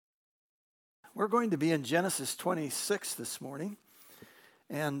We're going to be in Genesis 26 this morning.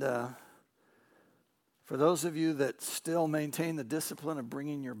 And for those of you that still maintain the discipline of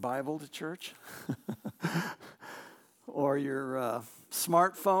bringing your Bible to church or your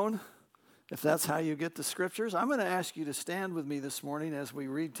smartphone, if that's how you get the scriptures, I'm going to ask you to stand with me this morning as we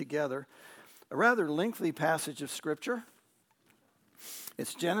read together a rather lengthy passage of scripture.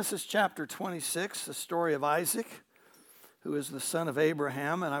 It's Genesis chapter 26, the story of Isaac, who is the son of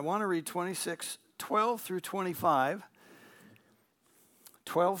Abraham. And I want to read 12 through 25.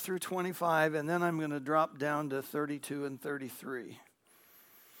 12 through 25, and then I'm going to drop down to 32 and 33.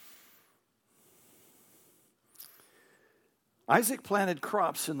 Isaac planted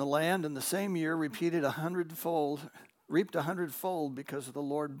crops in the land, and the same year reaped a hundredfold because the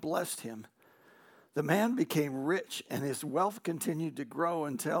Lord blessed him. The man became rich, and his wealth continued to grow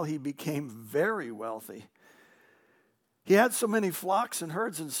until he became very wealthy. He had so many flocks and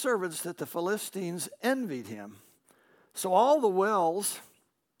herds and servants that the Philistines envied him. So all the wells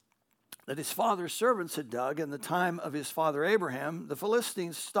that his father's servants had dug in the time of his father Abraham, the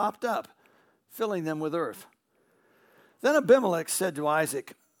Philistines stopped up, filling them with earth. Then Abimelech said to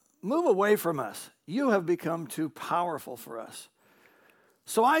Isaac, "Move away from us. You have become too powerful for us."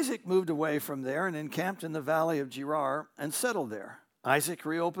 So Isaac moved away from there and encamped in the valley of Gerar and settled there. Isaac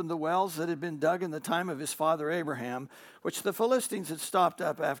reopened the wells that had been dug in the time of his father Abraham, which the Philistines had stopped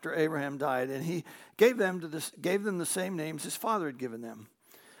up after Abraham died, and he gave them the same names his father had given them.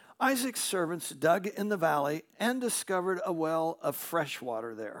 Isaac's servants dug in the valley and discovered a well of fresh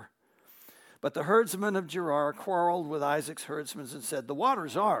water there. But the herdsmen of Gerar quarreled with Isaac's herdsmen and said, "The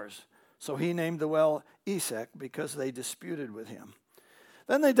water's ours." So he named the well Esek because they disputed with him.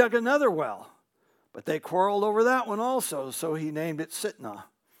 Then they dug another well, but they quarreled over that one also, so he named it Sitnah,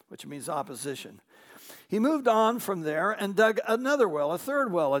 which means opposition. He moved on from there and dug another well, a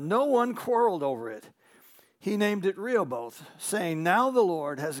third well, and no one quarreled over it. He named it Rehoboth, saying, "Now the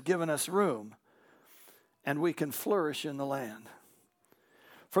Lord has given us room, and we can flourish in the land."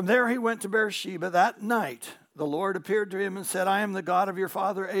 From there he went to Beersheba. That night the Lord appeared to him and said, "I am the God of your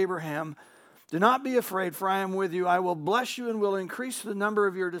father Abraham. Do not be afraid, for I am with you. I will bless you and will increase the number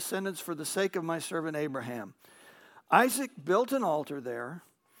of your descendants for the sake of my servant Abraham." Isaac built an altar there,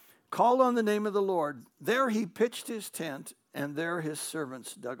 called on the name of the Lord. There he pitched his tent, and there his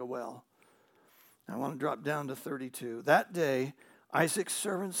servants dug a well. I want to drop down to 32. That day, Isaac's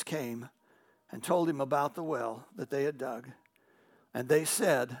servants came and told him about the well that they had dug. And they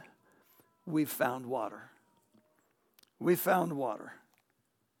said, "We've found water. We found water."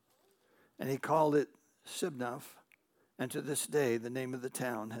 And he called it Sibnah, and to this day the name of the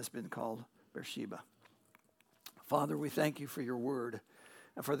town has been called Beersheba. Father, we thank you for your word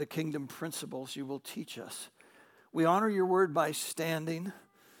and for the kingdom principles you will teach us. We honor your word by standing,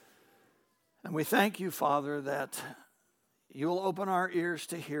 and we thank you, Father, that you will open our ears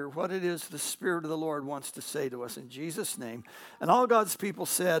to hear what it is the Spirit of the Lord wants to say to us in Jesus' name. And all God's people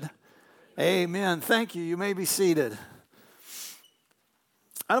said, amen. Thank you. You may be seated.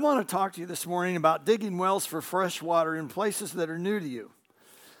 I want to talk to you this morning about digging wells for fresh water in places that are new to you.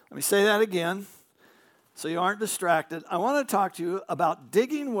 Let me say that again so you aren't distracted. I want to talk to you about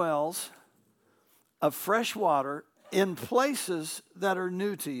digging wells of fresh water in places that are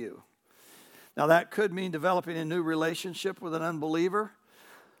new to you. Now, that could mean developing a new relationship with an unbeliever.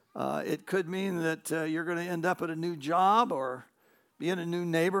 It could mean that you're going to end up at a new job or be in a new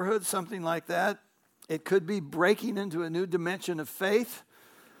neighborhood, something like that. It could be breaking into a new dimension of faith.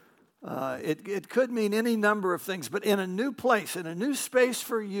 It could mean any number of things, but in a new place, in a new space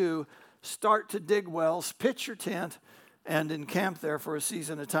for you, start to dig wells, pitch your tent, and encamp there for a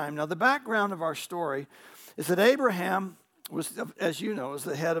season of time. Now, the background of our story is that Abraham was, as you know, is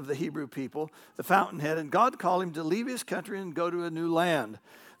the head of the Hebrew people, the fountainhead, and God called him to leave his country and go to a new land.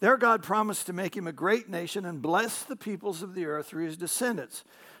 There, God promised to make him a great nation and bless the peoples of the earth through his descendants.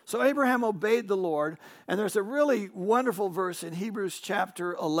 So Abraham obeyed the Lord, and there's a really wonderful verse in Hebrews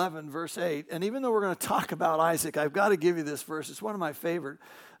chapter 11, verse 8. And even though we're going to talk about Isaac, I've got to give you this verse. It's one of my favorite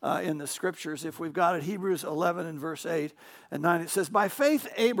in the scriptures. If we've got it, Hebrews 11 and verse 8 and 9, it says, "By faith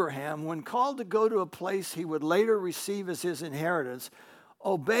Abraham, when called to go to a place he would later receive as his inheritance,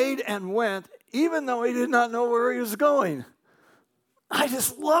 obeyed and went, even though he did not know where he was going." I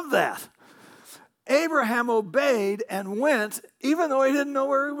just love that. Abraham obeyed and went, even though he didn't know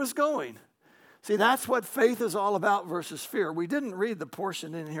where he was going. See, that's what faith is all about versus fear. We didn't read the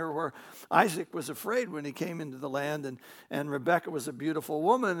portion in here where Isaac was afraid when he came into the land, and Rebekah was a beautiful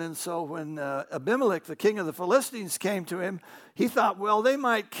woman. And so when Abimelech, the king of the Philistines, came to him, he thought, well, they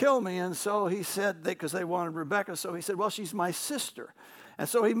might kill me. And so he said, because they wanted Rebekah, so he said, well, she's my sister. And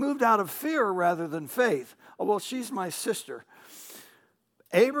so he moved out of fear rather than faith. Oh, well, she's my sister.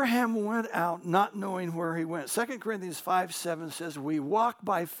 Abraham went out not knowing where he went. 2 Corinthians 5:7 says, we walk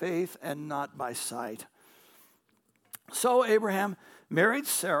by faith and not by sight. So Abraham married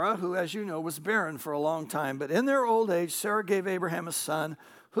Sarah, who, as you know, was barren for a long time. But in their old age, Sarah gave Abraham a son,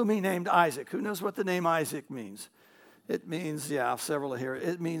 whom he named Isaac. Who knows what the name Isaac means? It means, several here.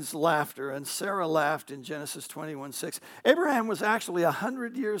 It means laughter. And Sarah laughed in Genesis 21:6. Abraham was actually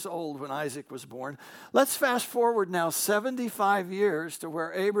 100 years old when Isaac was born. Let's fast forward now 75 years to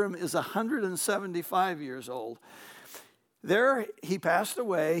where Abram is 175 years old. There he passed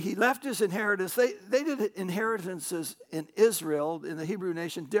away. He left his inheritance. They did inheritances in Israel, in the Hebrew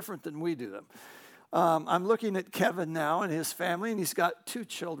nation, different than we do them. I'm looking at Kevin now and his family, and he's got 2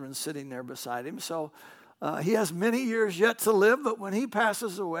 children sitting there beside him. So he has many years yet to live, but when he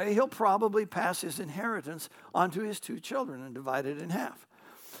passes away, he'll probably pass his inheritance onto his 2 children and divide it in half.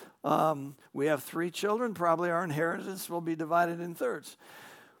 We have 3 children. Probably our inheritance will be divided in thirds.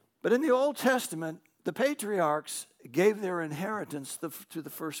 But in the Old Testament, the patriarchs gave their inheritance to the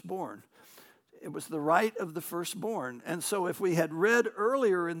firstborn. It was the right of the firstborn. And so if we had read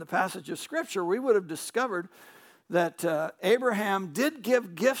earlier in the passage of Scripture, we would have discovered that Abraham did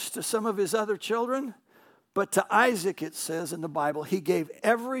give gifts to some of his other children, but to Isaac, it says in the Bible, he gave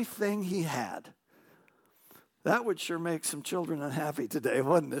everything he had. That would sure make some children unhappy today,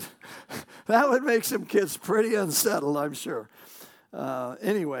 wouldn't it? That would make some kids pretty unsettled, I'm sure.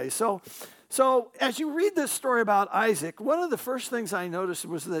 Anyway, so as you read this story about Isaac, one of the first things I noticed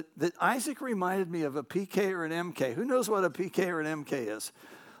was that Isaac reminded me of a PK or an MK. Who knows what a PK or an MK is?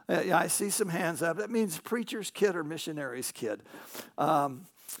 Yeah, I see some hands up. That means preacher's kid or missionary's kid.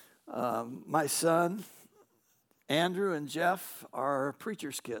 My son, Andrew and Jeff, are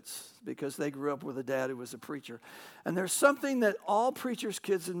preacher's kids because they grew up with a dad who was a preacher. And there's something that all preacher's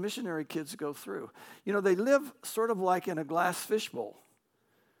kids and missionary kids go through. You know, they live sort of like in a glass fishbowl.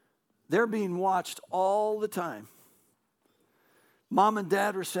 They're being watched all the time. Mom and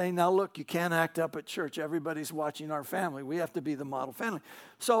dad are saying, now look, you can't act up at church. Everybody's watching our family. We have to be the model family.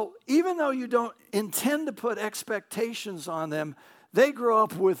 So even though you don't intend to put expectations on them, they grow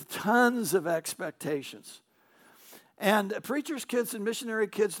up with tons of expectations. And preachers' kids and missionary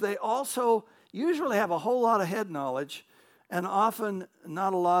kids, they also usually have a whole lot of head knowledge and often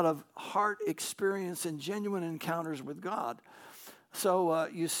not a lot of heart experience and genuine encounters with God. So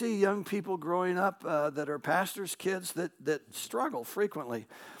you see young people growing up that are pastors' kids that struggle frequently.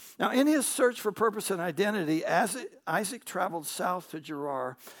 Now, in his search for purpose and identity, Isaac traveled south to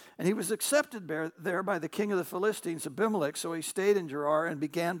Gerar, and he was accepted there by the king of the Philistines, Abimelech, so he stayed in Gerar and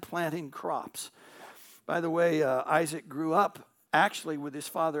began planting crops. By the way, Isaac grew up actually with his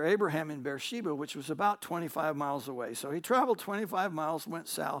father Abraham in Beersheba, which was about 25 miles away. So he traveled 25 miles, went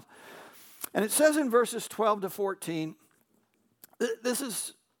south. And it says in verses 12 to 14, this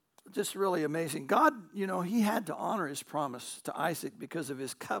is just really amazing. God, you know, he had to honor his promise to Isaac because of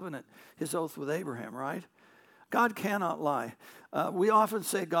his covenant, his oath with Abraham, right? God cannot lie. We often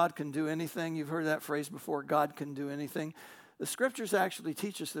say God can do anything. You've heard that phrase before, God can do anything. The scriptures actually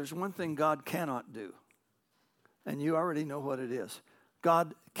teach us there's one thing God cannot do. And you already know what it is.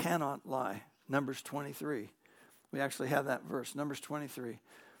 God cannot lie. Numbers 23. We actually have that verse, Numbers 23.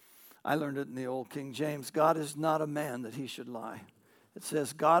 I learned it in the old King James. God is not a man that he should lie. It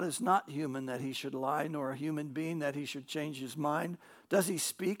says, God is not human that he should lie, nor a human being that he should change his mind. Does he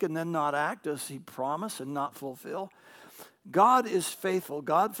speak and then not act? Does he promise and not fulfill? God is faithful.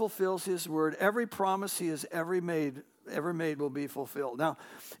 God fulfills his word. Every promise he has ever made will be fulfilled. Now,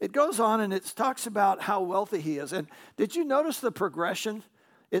 it goes on and it talks about how wealthy he is. And did you notice the progression?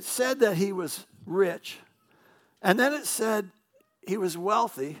 It said that he was rich, and then it said he was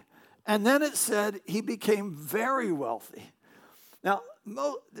wealthy, and then it said he became very wealthy. Now,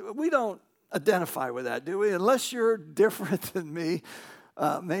 we don't identify with that, do we? Unless you're different than me.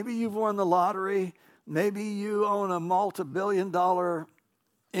 Maybe you've won the lottery. Maybe you own a multi-billion-dollar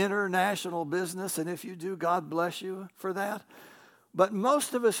international business, and if you do, God bless you for that. But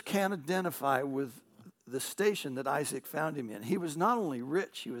most of us can't identify with the station that Isaac found him in. He was not only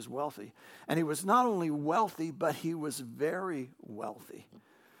rich, he was wealthy. And he was not only wealthy, but he was very wealthy.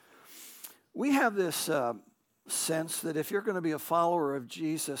 We have this sense that if you're going to be a follower of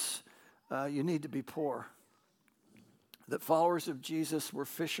Jesus, you need to be poor. That followers of Jesus were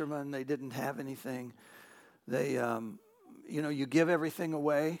fishermen. They didn't have anything. They, you give everything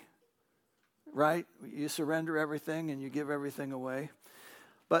away, right? You surrender everything and you give everything away.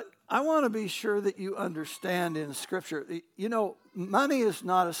 But I want to be sure that you understand in Scripture, money is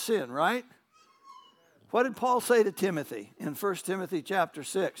not a sin, right? What did Paul say to Timothy in 1 Timothy chapter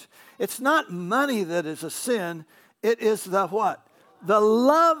 6? It's not money that is a sin. It is the what? The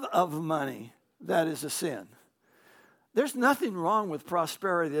love of money that is a sin. There's nothing wrong with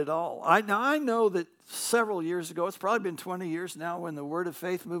prosperity at all. I know that several years ago, it's probably been 20 years now, when the Word of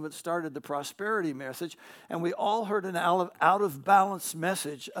Faith movement started the prosperity message, and we all heard an out of balance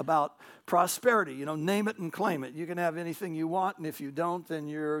message about prosperity. You know, name it and claim it. You can have anything you want, and if you don't, then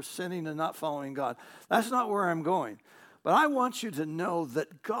you're sinning and not following God. That's not where I'm going. But I want you to know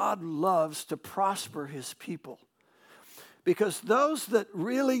that God loves to prosper His people. Because those that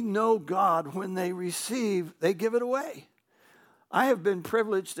really know God, when they receive, they give it away. I have been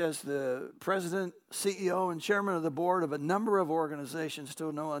privileged as the president, CEO, and chairman of the board of a number of organizations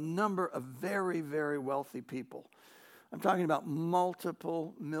to know a number of very, very wealthy people. I'm talking about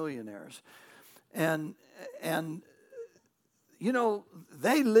multiple millionaires. And you know,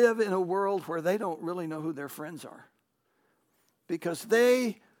 they live in a world where they don't really know who their friends are. Because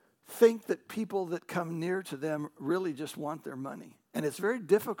they think that people that come near to them really just want their money. And it's very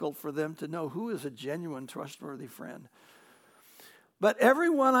difficult for them to know who is a genuine, trustworthy friend. But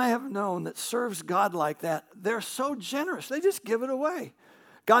everyone I have known that serves God like that, they're so generous. They just give it away.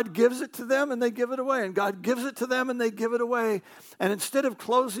 God gives it to them and they give it away. And God gives it to them and they give it away. And instead of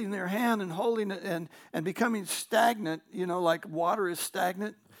closing their hand and holding it and becoming stagnant, you know, like water is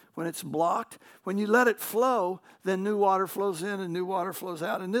stagnant when it's blocked, when you let it flow, then new water flows in and new water flows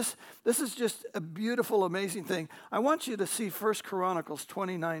out. And this is just a beautiful, amazing thing. I want you to see 1 Chronicles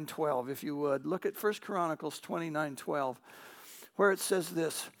 29:12, if you would. Look at 1 Chronicles 29:12, where it says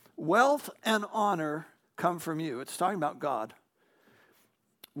this: wealth and honor come from you. It's talking about God.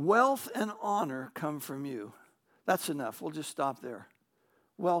 Wealth and honor come from you. That's enough. We'll just stop there.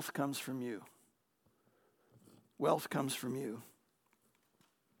 Wealth comes from you. Wealth comes from you.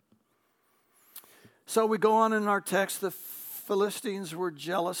 So we go on in our text. The Philistines were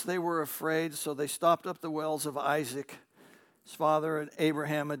jealous. They were afraid. So they stopped up the wells of Isaac, his father, and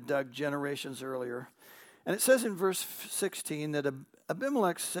Abraham had dug generations earlier. And it says in verse 16 that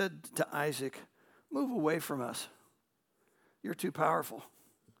Abimelech said to Isaac, move away from us. You're too powerful.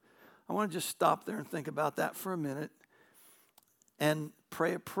 I want to just stop there and think about that for a minute and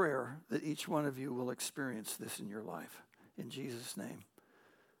pray a prayer that each one of you will experience this in your life. In Jesus' name.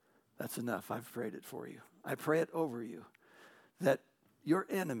 That's enough. I've prayed it for you. I pray it over you, that your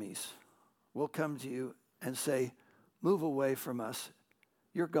enemies will come to you and say, move away from us.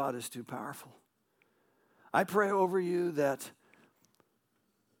 Your God is too powerful. I pray over you that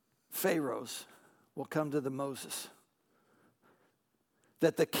pharaohs will come to the Moses,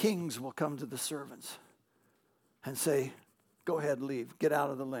 that the kings will come to the servants and say, go ahead, leave, get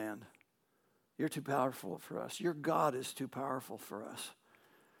out of the land. You're too powerful for us. Your God is too powerful for us.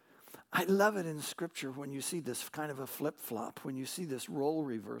 I love it in Scripture when you see this kind of a flip-flop, when you see this role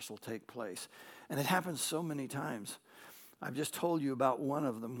reversal take place. And it happens so many times. I've just told you about one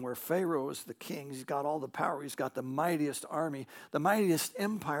of them where Pharaoh is the king. He's got all the power. He's got the mightiest army, the mightiest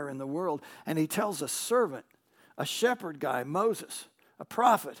empire in the world. And he tells a servant, a shepherd guy, Moses, a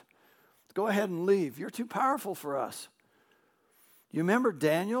prophet, go ahead and leave. You're too powerful for us. You remember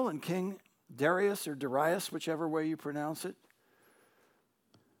Daniel and King Darius or Darius, whichever way you pronounce it?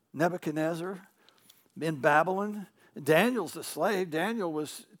 Nebuchadnezzar in Babylon. Daniel's the slave. Daniel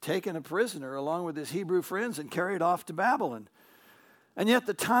was taken a prisoner along with his Hebrew friends and carried off to Babylon. And yet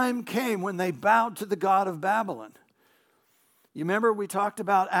the time came when they bowed to the God of Babylon. You remember we talked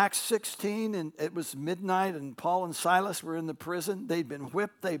about Acts 16 and it was midnight and Paul and Silas were in the prison. They'd been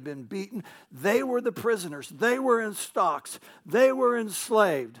whipped. They'd been beaten. They were the prisoners. They were in stocks. They were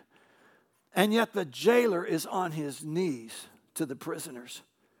enslaved. And yet the jailer is on his knees to the prisoners.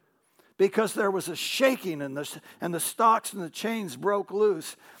 Because there was a shaking and the stocks and the chains broke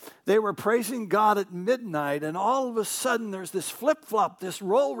loose. They were praising God at midnight, and all of a sudden there's this flip-flop, this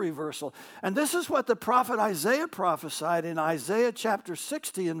role reversal. And this is what the prophet Isaiah prophesied in Isaiah chapter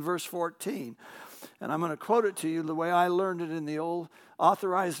 60 and verse 14. And I'm going to quote it to you the way I learned it in the old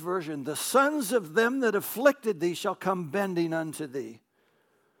authorized version. The sons of them that afflicted thee shall come bending unto thee.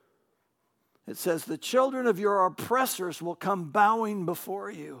 It says, the children of your oppressors will come bowing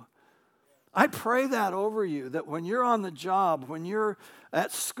before you. I pray that over you, that when you're on the job, when you're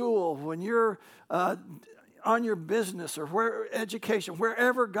at school, when you're on your business or education,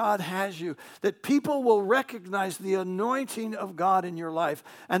 wherever God has you, that people will recognize the anointing of God in your life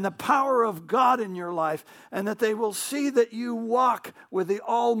and the power of God in your life, and that they will see that you walk with the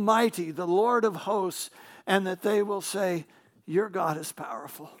Almighty, the Lord of hosts, and that they will say, your God is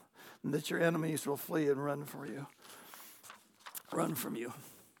powerful, and that your enemies will flee and run for you. Run from you.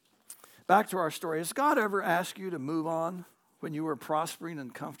 Back to our story. Has God ever asked you to move on when you were prospering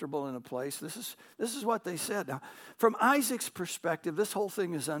and comfortable in a place? This is what they said. Now, from Isaac's perspective, this whole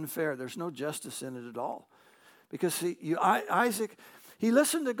thing is unfair. There's no justice in it at all. Because Isaac, he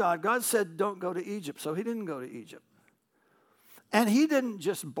listened to God. God said, don't go to Egypt. So he didn't go to Egypt. And he didn't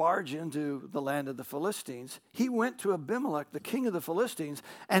just barge into the land of the Philistines. He went to Abimelech, the king of the Philistines,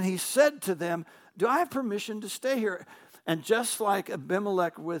 and he said to them, do I have permission to stay here? And just like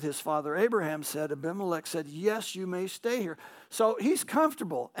Abimelech with his father Abraham said, Abimelech said, yes, you may stay here. So he's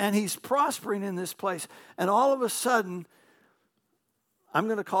comfortable and he's prospering in this place. And all of a sudden, I'm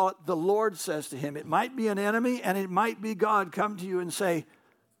going to call it, the Lord says to him, it might be an enemy and it might be God come to you and say,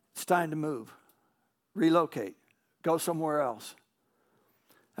 it's time to move, relocate, go somewhere else.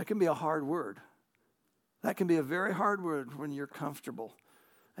 That can be a hard word. That can be a very hard word when you're comfortable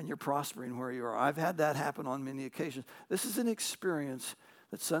and you're prospering where you are. I've had that happen on many occasions. This is an experience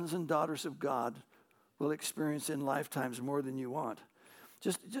that sons and daughters of God will experience in lifetimes more than you want.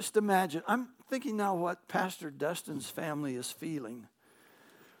 Just imagine. I'm thinking now what Pastor Dustin's family is feeling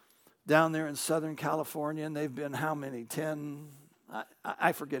down there in Southern California, and they've been how many? 10?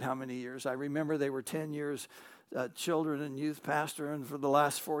 I forget how many years. I remember they were 10 years children and youth pastor, and for the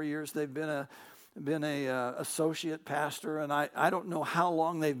last 4 years they've been a associate pastor, and I don't know how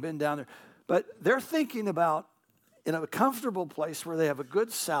long they've been down there, but they're thinking about in a comfortable place where they have a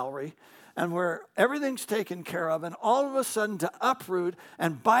good salary and where everything's taken care of, and all of a sudden to uproot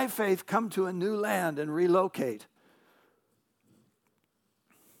and by faith come to a new land and relocate.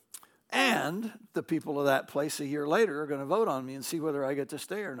 And the people of that place a year later are going to vote on me and see whether I get to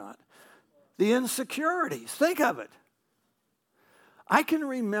stay or not. The insecurities, think of it. I can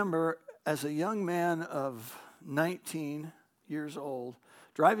remember as a young man of 19 years old,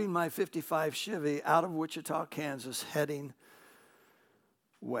 driving my 55 Chevy out of Wichita, Kansas, heading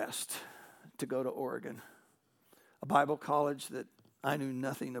west to go to Oregon, a Bible college that I knew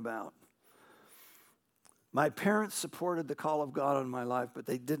nothing about. My parents supported the call of God on my life, but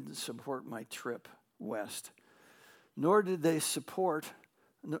they didn't support my trip west. Nor did they support,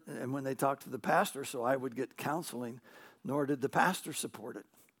 and when they talked to the pastor, so I would get counseling, nor did the pastor support it.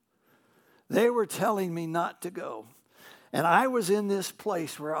 They were telling me not to go. And I was in this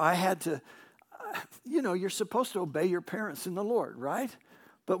place where I had to, you're supposed to obey your parents in the Lord, right?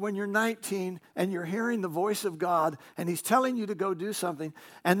 But when you're 19 and you're hearing the voice of God and he's telling you to go do something,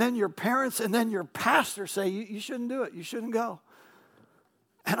 and then your parents and then your pastor say, you shouldn't do it, you shouldn't go.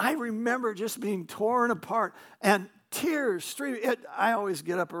 And I remember just being torn apart and tears streaming. I always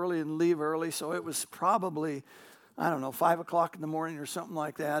get up early and leave early, so it was probably, 5 o'clock in the morning or something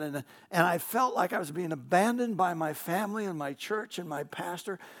like that. And I felt like I was being abandoned by my family and my church and my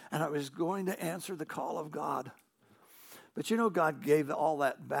pastor, and I was going to answer the call of God. But God gave all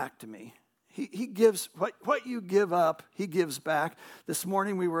that back to me. He gives, what you give up, he gives back. This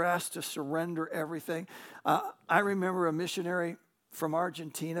morning we were asked to surrender everything. I remember a missionary from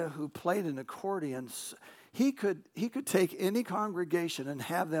Argentina who played an accordion. He could take any congregation and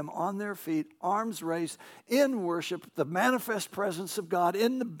have them on their feet, arms raised, in worship, the manifest presence of God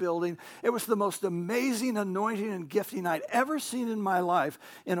in the building. It was the most amazing anointing and gifting I'd ever seen in my life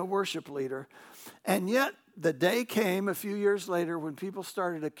in a worship leader. And yet, the day came a few years later when people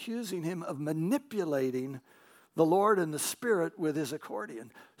started accusing him of manipulating the Lord and the Spirit with his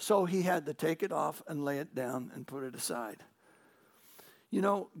accordion. So he had to take it off and lay it down and put it aside.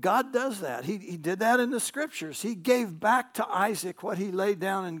 God does that. He did that in the scriptures. He gave back to Isaac what he laid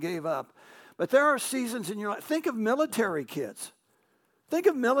down and gave up. But there are seasons in your life. Think of military kids. Think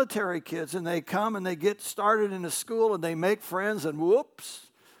of military kids, and they come and they get started in a school and they make friends, and whoops,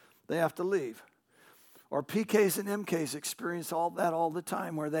 they have to leave. Or PKs and MKs experience all that all the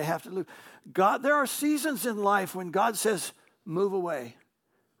time where they have to leave. There are seasons in life when God says, move away,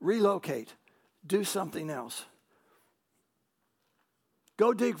 relocate, do something else.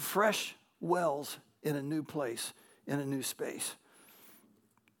 Go dig fresh wells in a new place, in a new space.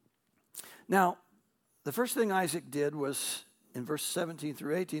 Now, the first thing Isaac did was, in verse 17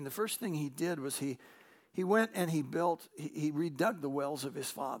 through 18, the first thing he did was he went and he redug the wells of his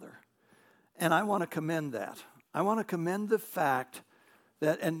father. And I want to commend that. I want to commend the fact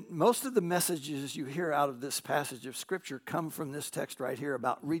that, and most of the messages you hear out of this passage of Scripture come from this text right here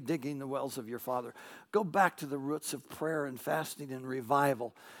about redigging the wells of your father. Go back to the roots of prayer and fasting and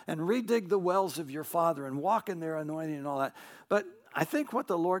revival and redig the wells of your father and walk in their anointing and all that. But I think what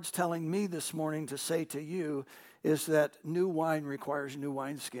the Lord's telling me this morning to say to you is that new wine requires new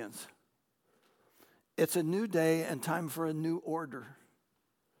wineskins. It's a new day and time for a new order.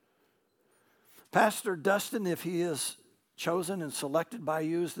 Pastor Dustin, if he is chosen and selected by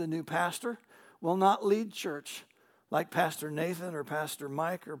you as the new pastor will not lead church like Pastor Nathan or Pastor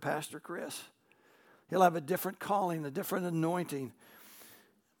Mike or Pastor Chris. He'll have a different calling, a different anointing.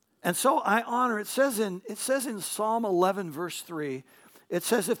 And so I honor, it says in Psalm 11, verse 3, it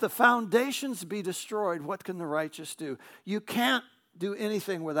says, if the foundations be destroyed, what can the righteous do? You can't do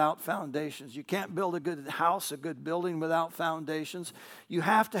anything without foundations. You can't build a good house, a good building without foundations. You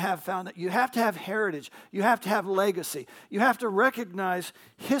have to have you have to have heritage. You have to have legacy. You have to recognize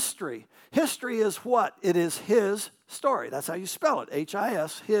history. History is what? It is his story. That's how you spell it,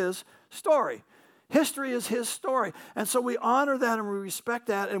 H-I-S, his story. History is his story. And so we honor that and we respect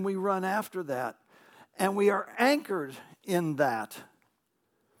that and we run after that. And we are anchored in that.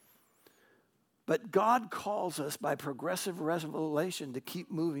 But God calls us by progressive revelation to keep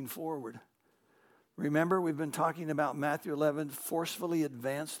moving forward. Remember, we've been talking about Matthew 11, forcefully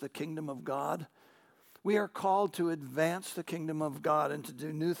advance the kingdom of God. We are called to advance the kingdom of God and to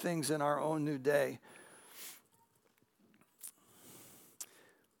do new things in our own new day.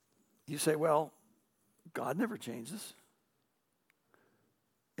 You say, well, God never changes.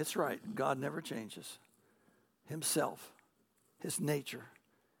 It's right. God never changes. Himself, his nature.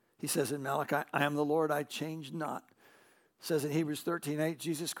 He says in Malachi, I am the Lord, I change not. It says in Hebrews 13:8,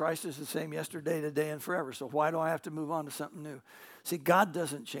 Jesus Christ is the same yesterday, today, and forever. So why do I have to move on to something new? See, God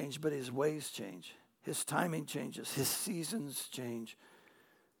doesn't change, but his ways change. His timing changes. His seasons change.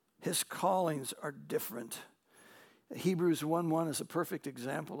 His callings are different. Hebrews 1:1 is a perfect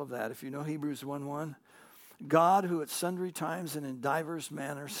example of that. If you know Hebrews 1:1, God who at sundry times and in divers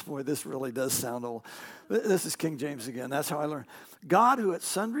manners, boy, this really does sound old. This is King James again. That's how I learned. God who at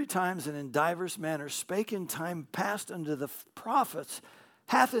sundry times and in divers manners spake in time past unto the prophets,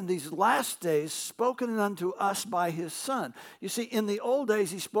 hath in these last days spoken unto us by his Son. You see, in the old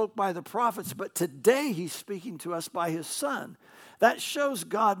days he spoke by the prophets, but today he's speaking to us by his Son. That shows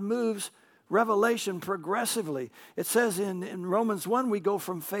God moves revelation progressively. It says in Romans 1, we go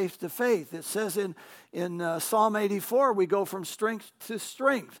from faith to faith. It says in Psalm 84, we go from strength to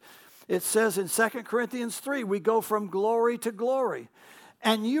strength. It says in 2 Corinthians 3, we go from glory to glory.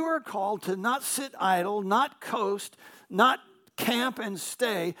 And you are called to not sit idle, not coast, not camp and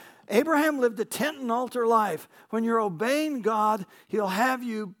stay. Abraham lived a tent and altar life. When you're obeying God, he'll have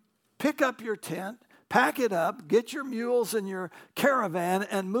you pick up your tent, pack it up, get your mules and your caravan,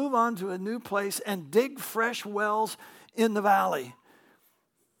 and move on to a new place and dig fresh wells in the valley.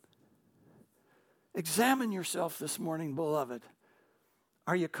 Examine yourself this morning, beloved.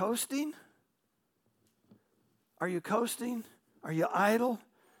 Are you coasting? Are you coasting? Are you idle?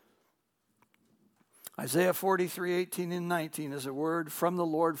 Isaiah 43:18 and 19 is a word from the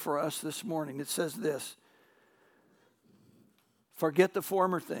Lord for us this morning. It says this, forget the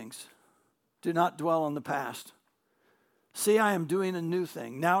former things. Do not dwell on the past. See, I am doing a new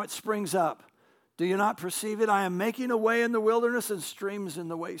thing. Now it springs up. Do you not perceive it? I am making a way in the wilderness and streams in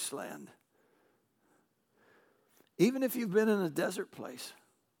the wasteland. Even if you've been in a desert place,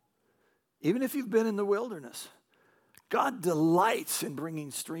 even if you've been in the wilderness, God delights in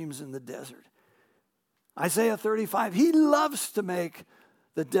bringing streams in the desert. Isaiah 35, he loves to make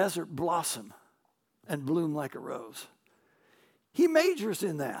the desert blossom and bloom like a rose. He majors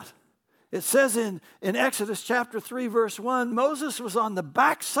in that. It says in Exodus chapter 3, verse 1, Moses was on the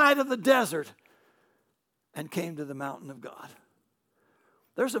backside of the desert and came to the mountain of God.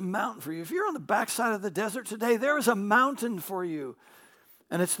 There's a mountain for you. If you're on the backside of the desert today, there is a mountain for you,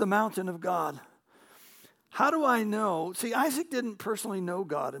 and it's the mountain of God. How do I know? See, Isaac didn't personally know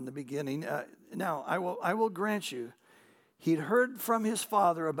God in the beginning. Now, I will grant you, he'd heard from his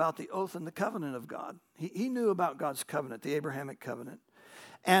father about the oath and the covenant of God. He knew about God's covenant, the Abrahamic covenant.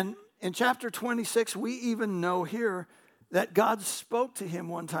 And in chapter 26, we even know here that God spoke to him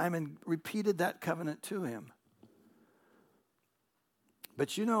one time and repeated that covenant to him.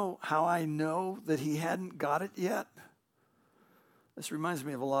 But you know how I know that he hadn't got it yet? This reminds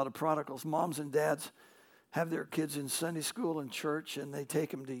me of a lot of prodigals. Moms and dads have their kids in Sunday school and church, and they take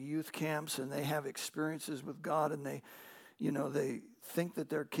them to youth camps, and they have experiences with God, and they think that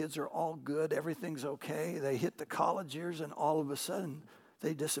their kids are all good, everything's okay. They hit the college years, and all of a sudden,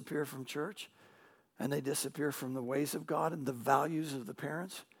 they disappear from church, and they disappear from the ways of God and the values of the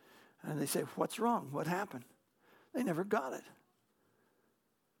parents. And they say, what's wrong? What happened? They never got it.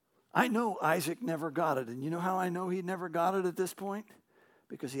 I know Isaac never got it. And you know how I know he never got it at this point?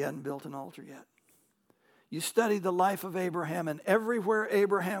 Because he hadn't built an altar yet. You study the life of Abraham, and everywhere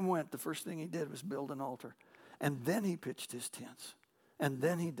Abraham went, the first thing he did was build an altar. And then he pitched his tents. And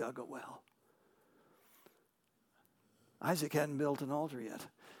then he dug a well. Isaac hadn't built an altar yet.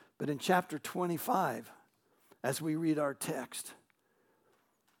 But in chapter 25, as we read our text,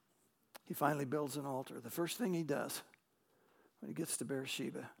 he finally builds an altar. The first thing he does when he gets to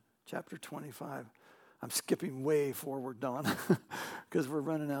Beersheba, chapter 25, I'm skipping way forward, Don, because we're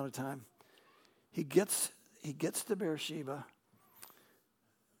running out of time. He gets to Beersheba,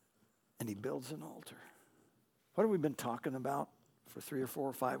 and he builds an altar. What have we been talking about for 3 or 4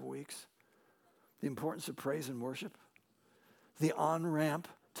 or 5 weeks? The importance of praise and worship. The on-ramp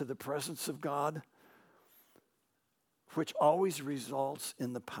to the presence of God, which always results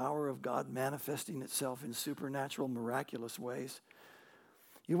in the power of God manifesting itself in supernatural, miraculous ways.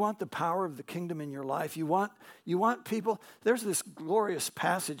 You want the power of the kingdom in your life. You want people. There's this glorious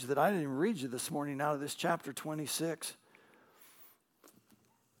passage that I didn't read you this morning out of this chapter 26.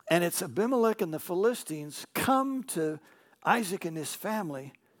 And it's Abimelech and the Philistines come to Isaac and his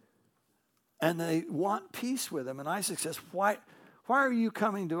family, and they want peace with him. And Isaac says, why are you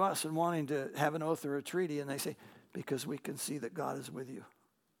coming to us and wanting to have an oath or a treaty? And they say, because we can see that God is with you.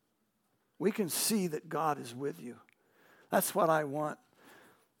 We can see that God is with you. That's what I want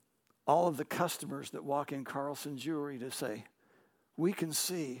all of the customers that walk in Carlson Jewelry to say. We can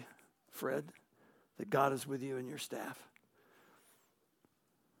see, Fred, that God is with you and your staff.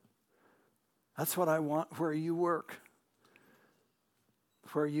 That's what I want where you work,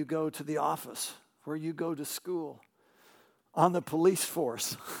 where you go to the office, where you go to school, on the police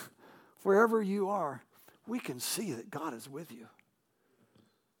force, wherever you are. We can see that God is with you.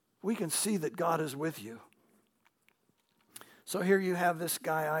 We can see that God is with you. So here you have this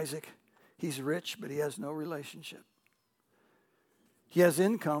guy, Isaac. He's rich, but he has no relationship. He has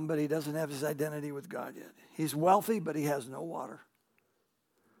income, but he doesn't have his identity with God yet. He's wealthy, but he has no water.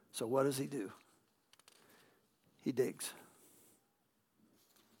 So what does he do? He digs.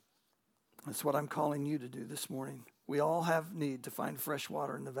 That's what I'm calling you to do this morning. We all have need to find fresh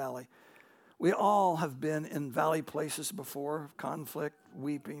water in the valley. We all have been in valley places before, conflict,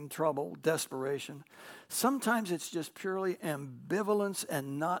 weeping, trouble, desperation. Sometimes it's just purely ambivalence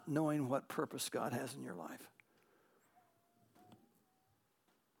and not knowing what purpose God has in your life.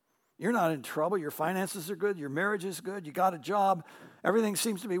 You're not in trouble. Your finances are good. Your marriage is good. You got a job. Everything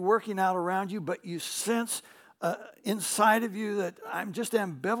seems to be working out around you, but you sense inside of you that I'm just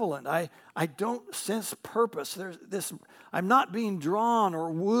ambivalent. I don't sense purpose. There's this. I'm not being drawn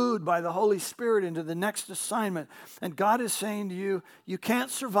or wooed by the Holy Spirit into the next assignment. And God is saying to you, you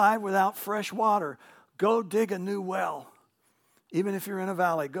can't survive without fresh water. Go dig a new well. Even if you're in a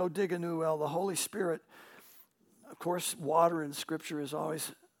valley, go dig a new well. The Holy Spirit, of course, water in Scripture is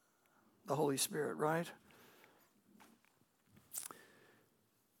always the Holy Spirit, right?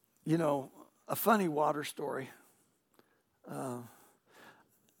 You know, a funny water story.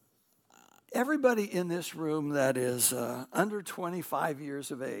 Everybody in this room that is under 25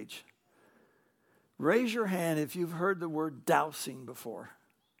 years of age, raise your hand if you've heard the word dousing before.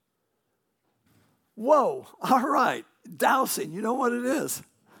 Whoa, all right, dousing, you know what it is.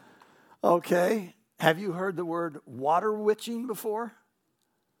 Okay, have you heard the word water witching before?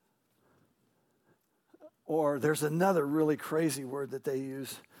 Or there's another really crazy word that they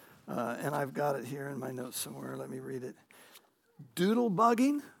use, and I've got it here in my notes somewhere. Let me read it. Doodle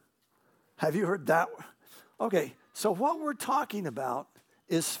bugging. Have you heard that? Okay, so what we're talking about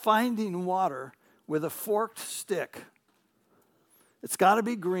is finding water with a forked stick. It's got to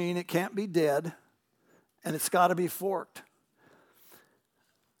be green, it can't be dead, and it's got to be forked.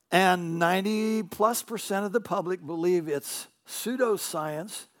 And 90+% of the public believe it's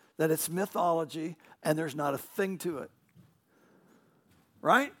pseudoscience, that it's mythology, and there's not a thing to it.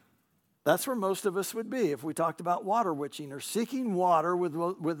 Right? That's where most of us would be if we talked about water witching or seeking water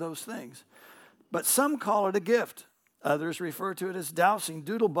with those things. But some call it a gift. Others refer to it as dousing,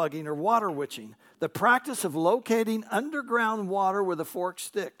 doodle bugging, or water witching, the practice of locating underground water with a forked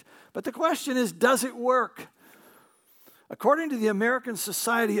stick. But the question is, does it work? According to the American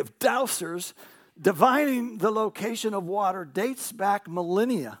Society of Dowsers, divining the location of water dates back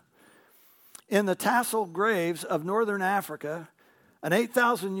millennia. In the tassel graves of northern Africa, an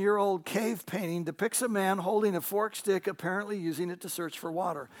 8,000-year-old cave painting depicts a man holding a forked stick, apparently using it to search for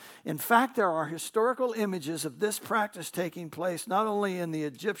water. In fact, there are historical images of this practice taking place not only in the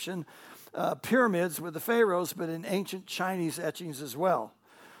Egyptian pyramids with the pharaohs, but in ancient Chinese etchings as well.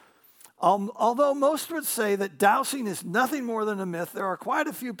 Although most would say that dowsing is nothing more than a myth, there are quite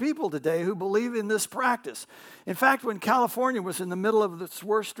a few people today who believe in this practice. In fact, when California was in the middle of its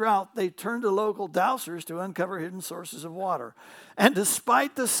worst drought, they turned to local dowsers to uncover hidden sources of water. And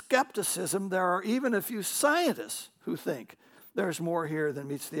despite the skepticism, there are even a few scientists who think there's more here than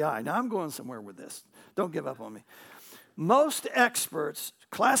meets the eye. Now, I'm going somewhere with this. Don't give up on me. Most experts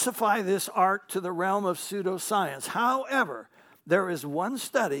classify this art to the realm of pseudoscience. However, there is one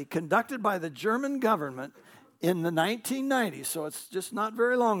study conducted by the German government in the 1990s, so it's just not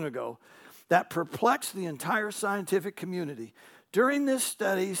very long ago, that perplexed the entire scientific community. During this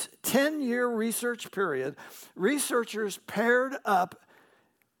study's 10-year research period, researchers paired up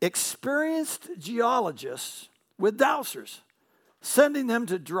experienced geologists with dowsers, sending them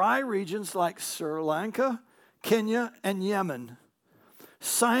to dry regions like Sri Lanka, Kenya, and Yemen.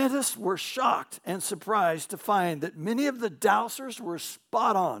 Scientists were shocked and surprised to find that many of the dowsers were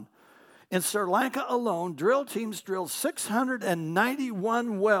spot on. In Sri Lanka alone, drill teams drilled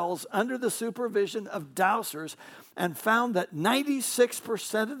 691 wells under the supervision of dowsers and found that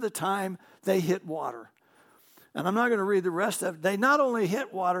 96% of the time they hit water. And I'm not going to read the rest of it. They not only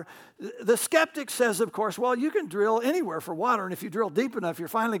hit water, the skeptic says, of course, well, you can drill anywhere for water, and if you drill deep enough, you're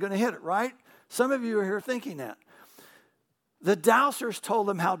finally going to hit it, right? Some of you are here thinking that. The dowsers told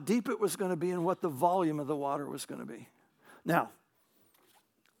them how deep it was going to be and what the volume of the water was going to be. Now,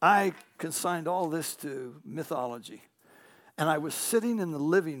 I consigned all this to mythology, and I was sitting in the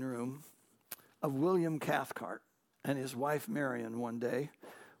living room of William Cathcart and his wife Marion one day.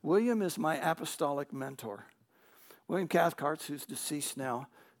 William is my apostolic mentor. William Cathcart, who's deceased now,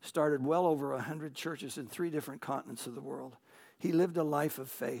 started well over 100 churches in 3 different continents of the world. He lived a life of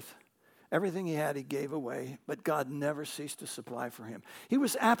faith. Everything he had, he gave away, but God never ceased to supply for him. He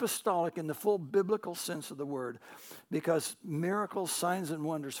was apostolic in the full biblical sense of the word because miracles, signs, and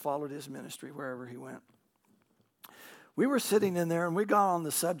wonders followed his ministry wherever he went. We were sitting in there, and we got on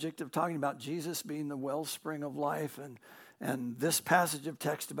the subject of talking about Jesus being the wellspring of life and this passage of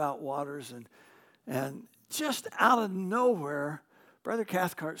text about waters. And just out of nowhere, Brother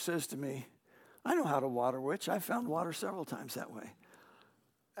Cathcart says to me, I know how to water witch. I found water several times that way.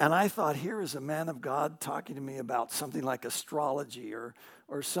 And I thought, here is a man of God talking to me about something like astrology or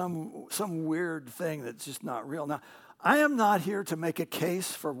some weird thing that's just not real. Now, I am not here to make a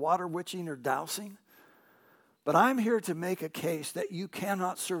case for water witching or dowsing, but I'm here to make a case that you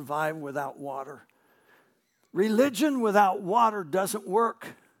cannot survive without water. Religion without water doesn't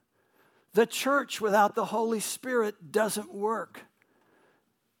work. The church without the Holy Spirit doesn't work.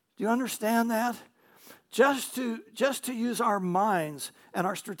 Do you understand that? Just to use our minds and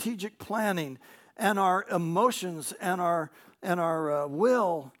our strategic planning and our emotions and our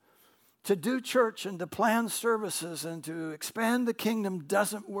will to do church and to plan services and to expand the kingdom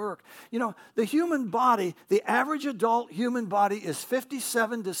doesn't work. You know, the human body, the average adult human body is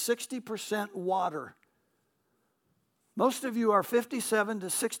 57 to 60% water. Most of you are 57 to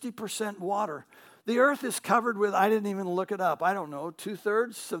 60% water. The earth is covered with, I didn't even look it up, I don't know,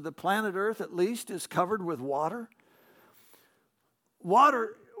 2/3 of the planet Earth at least is covered with water.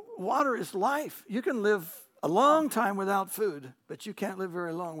 Water is life. You can live a long time without food, but you can't live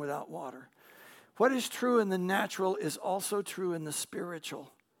very long without water. What is true in the natural is also true in the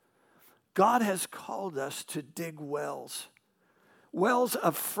spiritual. God has called us to dig wells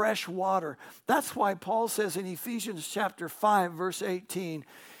of fresh water. That's why Paul says in Ephesians chapter 5, verse 18,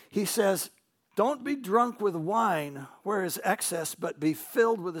 he says, don't be drunk with wine, where is excess, but be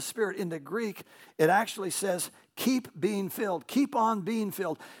filled with the Spirit. In the Greek, it actually says, keep being filled. Keep on being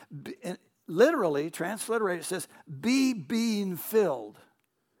filled. Literally, transliterated, it says, be being filled.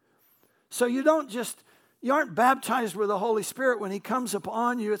 So you aren't baptized with the Holy Spirit when He comes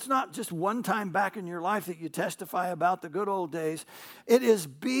upon you. It's not just one time back in your life that you testify about the good old days. It is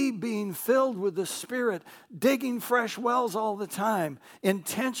being filled with the Spirit, digging fresh wells all the time,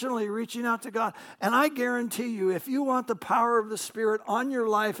 intentionally reaching out to God. And I guarantee you, if you want the power of the Spirit on your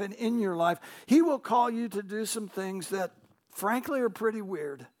life and in your life, He will call you to do some things that, frankly, are pretty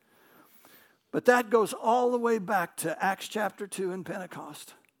weird. But that goes all the way back to Acts chapter 2 and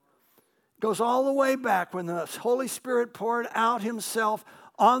Pentecost. Goes all the way back when the Holy Spirit poured out Himself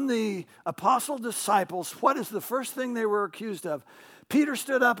on the apostle disciples. What is the first thing they were accused of? Peter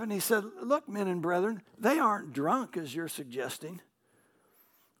stood up and he said, look, men and brethren, they aren't drunk as you're suggesting.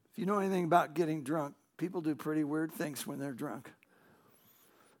 If you know anything about getting drunk, people do pretty weird things when they're drunk.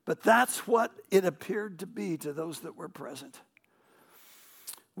 But that's what it appeared to be to those that were present.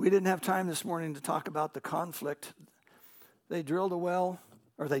 We didn't have time this morning to talk about the conflict. They drilled a well.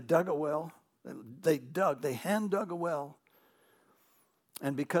 Or they dug a well. They hand dug a well.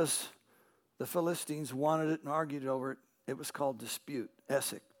 And because the Philistines wanted it and argued over it, it was called dispute,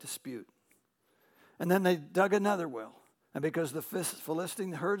 dispute. And then they dug another well. And because the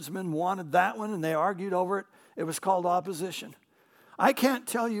Philistine herdsmen wanted that one and they argued over it, it was called opposition. I can't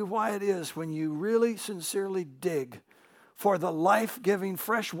tell you why it is when you really sincerely dig for the life-giving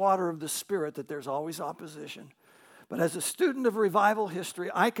fresh water of the Spirit that there's always opposition. But as a student of revival history,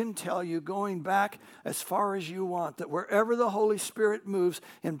 I can tell you, going back as far as you want, that wherever the Holy Spirit moves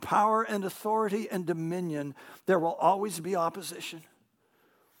in power and authority and dominion, there will always be opposition.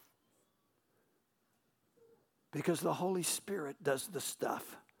 Because the Holy Spirit does the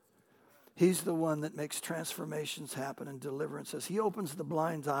stuff. He's the one that makes transformations happen and deliverances. He opens the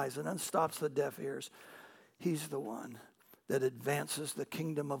blind eyes and unstops the deaf ears. He's the one that advances the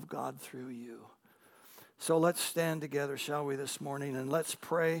kingdom of God through you. So let's stand together, shall we, this morning, and let's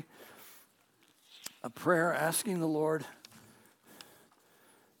pray a prayer asking the Lord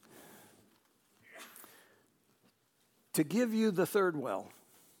to give you the third well,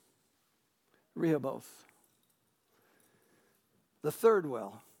 Rehoboth. The third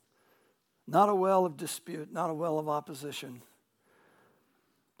well. Not a well of dispute, not a well of opposition,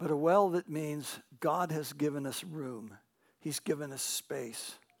 but a well that means God has given us room. He's given us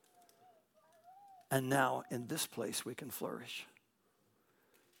space. And now in this place we can flourish.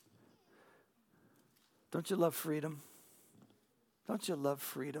 Don't you love freedom? Don't you love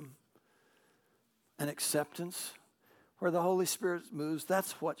freedom and acceptance? Where the Holy Spirit moves,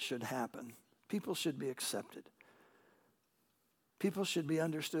 that's what should happen. People should be accepted. People should be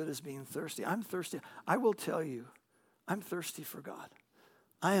understood as being thirsty. I'm thirsty. I will tell you, I'm thirsty for God.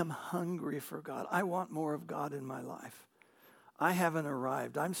 I am hungry for God. I want more of God in my life. I haven't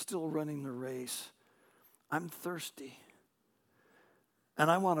arrived. I'm still running the race. I'm thirsty. And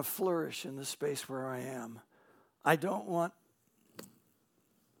I want to flourish in the space where I am. I don't want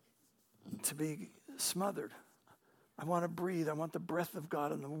to be smothered. I want to breathe. I want the breath of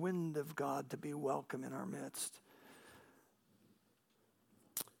God and the wind of God to be welcome in our midst.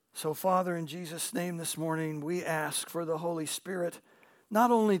 So, Father, in Jesus' name this morning, we ask for the Holy Spirit not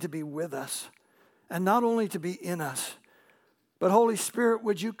only to be with us and not only to be in us, but Holy Spirit,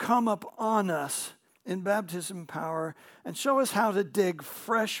 would you come up on us in baptism power and show us how to dig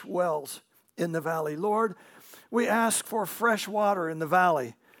fresh wells in the valley. Lord, we ask for fresh water in the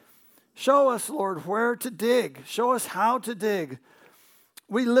valley. Show us, Lord, where to dig. Show us how to dig.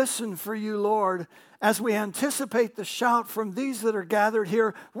 We listen for you, Lord, as we anticipate the shout from these that are gathered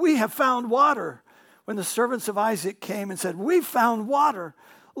here, we have found water. When the servants of Isaac came and said, we found water.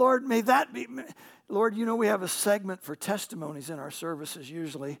 Lord, may that be, Lord, you know we have a segment for testimonies in our services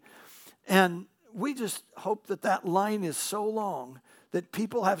usually. And we just hope that that line is so long that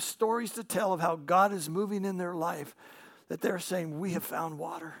people have stories to tell of how God is moving in their life, that they're saying, we have found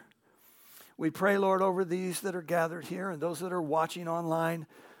water. We pray, Lord, over these that are gathered here and those that are watching online,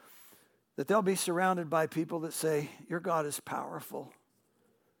 that they'll be surrounded by people that say, your God is powerful.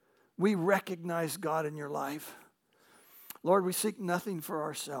 We recognize God in your life. Lord, we seek nothing for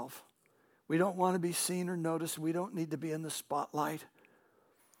ourselves. We don't want to be seen or noticed. We don't need to be in the spotlight.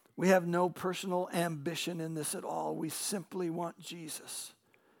 We have no personal ambition in this at all. We simply want Jesus.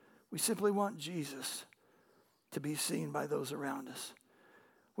 We simply want Jesus to be seen by those around us.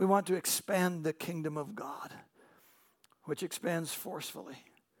 We want to expand the kingdom of God, which expands forcefully.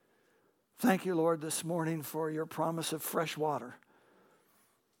 Thank you, Lord, this morning for your promise of fresh water.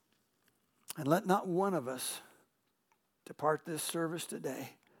 And let not one of us depart this service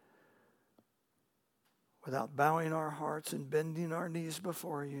today without bowing our hearts and bending our knees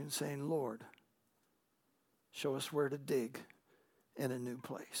before you and saying, Lord, show us where to dig in a new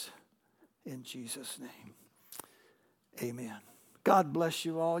place. In Jesus' name, amen. God bless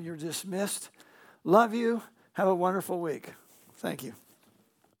you all. You're dismissed. Love you. Have a wonderful week. Thank you.